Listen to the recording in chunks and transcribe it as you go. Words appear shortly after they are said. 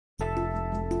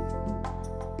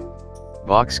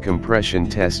Box Compression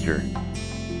Tester.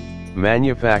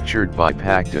 Manufactured by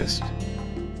PackTest.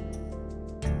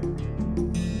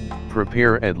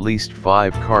 Prepare at least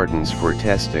 5 cartons for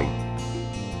testing.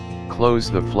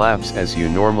 Close the flaps as you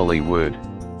normally would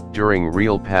during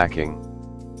real packing.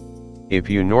 If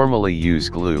you normally use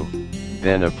glue,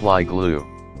 then apply glue.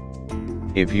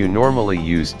 If you normally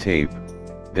use tape,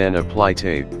 then apply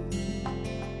tape.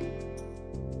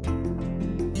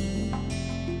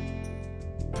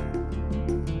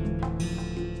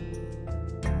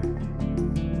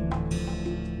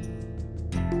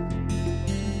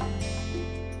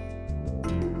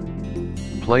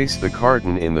 Place the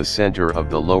carton in the center of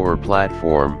the lower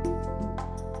platform.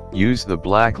 Use the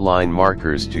black line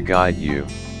markers to guide you.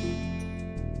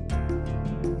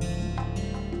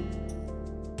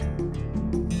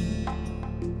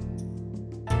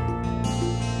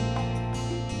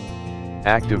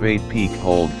 Activate peak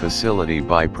hold facility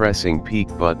by pressing peak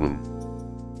button.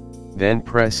 Then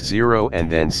press 0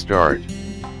 and then start.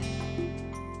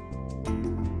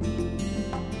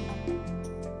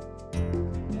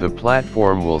 The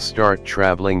platform will start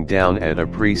traveling down at a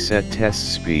preset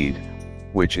test speed,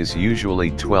 which is usually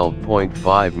 12.5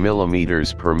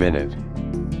 mm per minute.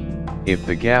 If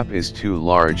the gap is too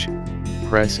large,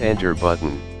 press enter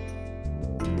button.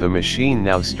 The machine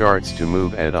now starts to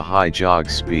move at a high jog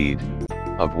speed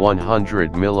of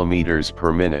 100 mm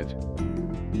per minute.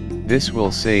 This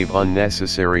will save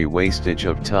unnecessary wastage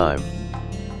of time.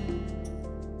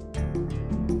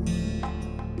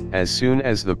 As soon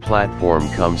as the platform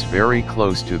comes very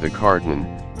close to the carton,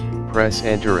 press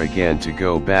enter again to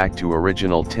go back to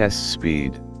original test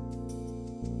speed.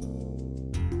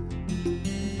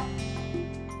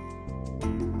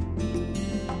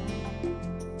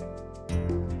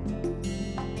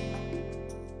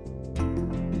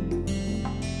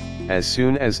 As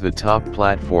soon as the top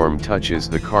platform touches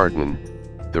the carton,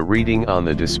 the reading on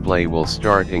the display will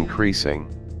start increasing.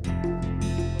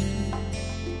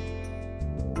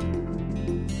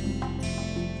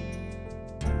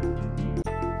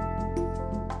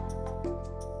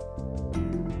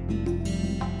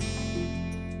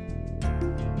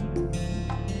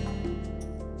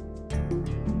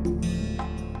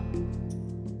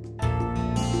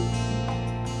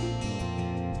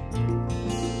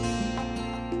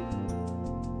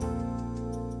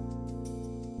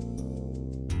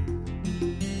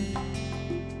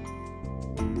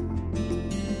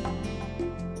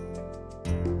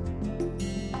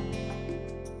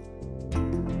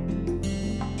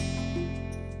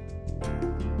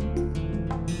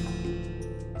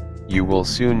 You will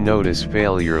soon notice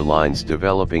failure lines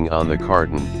developing on the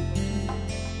carton.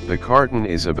 The carton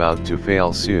is about to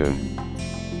fail soon.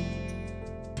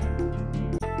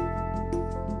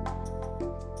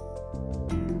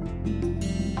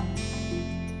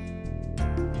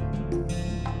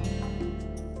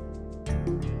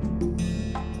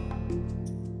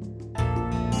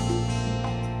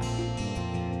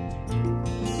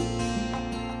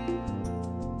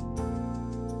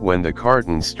 When the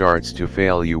carton starts to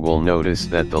fail, you will notice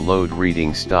that the load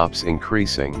reading stops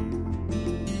increasing.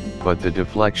 But the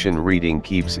deflection reading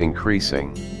keeps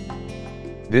increasing.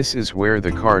 This is where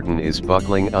the carton is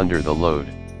buckling under the load.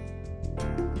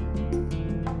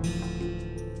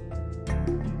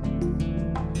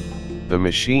 The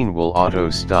machine will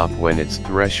auto-stop when its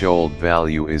threshold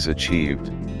value is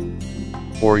achieved.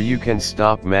 Or you can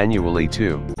stop manually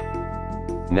too.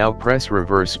 Now press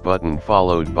reverse button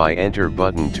followed by enter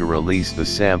button to release the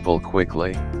sample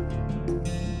quickly.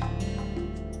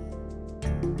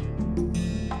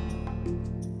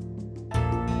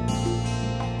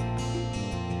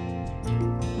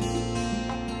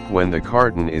 When the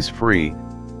carton is free,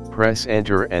 press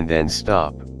enter and then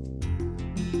stop.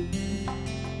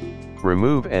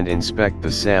 Remove and inspect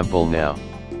the sample now.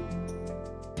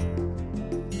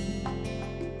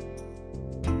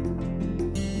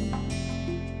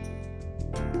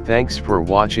 Thanks for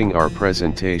watching our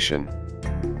presentation.